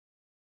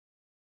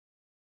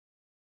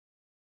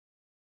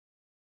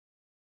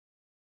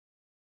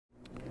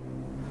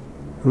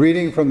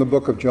Reading from the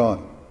book of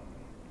John.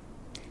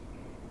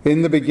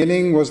 In the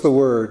beginning was the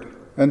Word,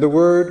 and the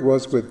Word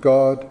was with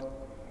God,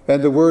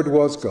 and the Word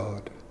was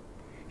God.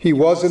 He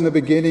was in the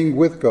beginning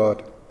with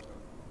God.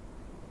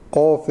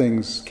 All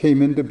things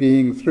came into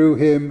being through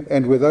him,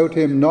 and without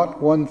him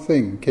not one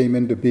thing came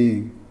into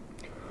being.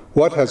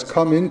 What has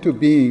come into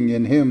being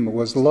in him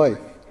was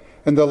life,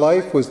 and the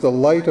life was the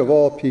light of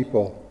all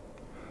people.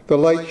 The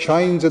light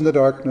shines in the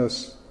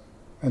darkness,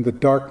 and the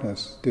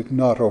darkness did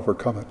not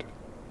overcome it.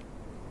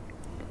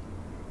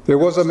 There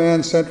was a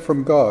man sent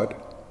from God,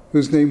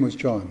 whose name was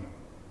John.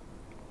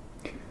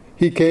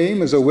 He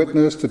came as a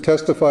witness to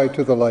testify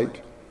to the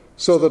light,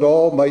 so that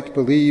all might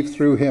believe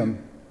through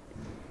him.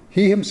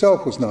 He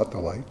himself was not the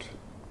light,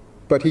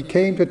 but he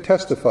came to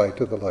testify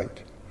to the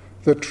light.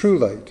 The true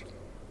light,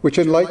 which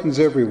enlightens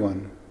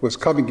everyone, was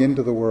coming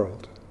into the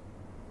world.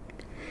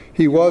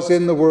 He was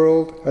in the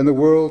world, and the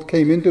world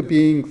came into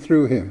being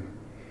through him,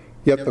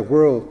 yet the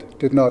world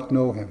did not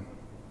know him.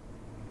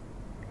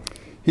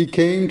 He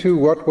came to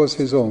what was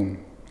his own,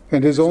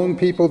 and his own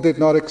people did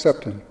not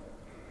accept him.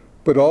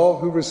 But all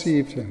who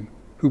received him,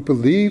 who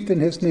believed in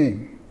his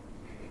name,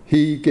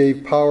 he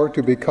gave power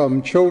to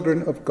become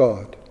children of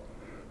God,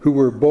 who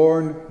were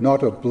born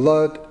not of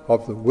blood,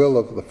 of the will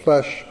of the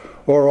flesh,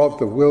 or of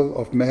the will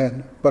of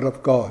man, but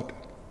of God.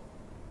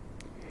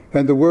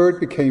 And the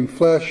Word became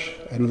flesh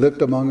and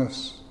lived among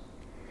us.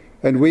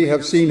 And we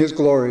have seen his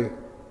glory,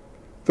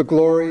 the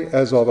glory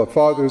as of a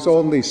Father's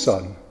only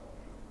Son,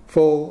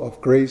 full of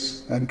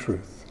grace and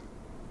truth.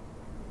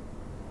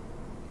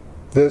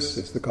 This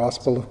is the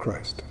gospel of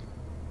Christ.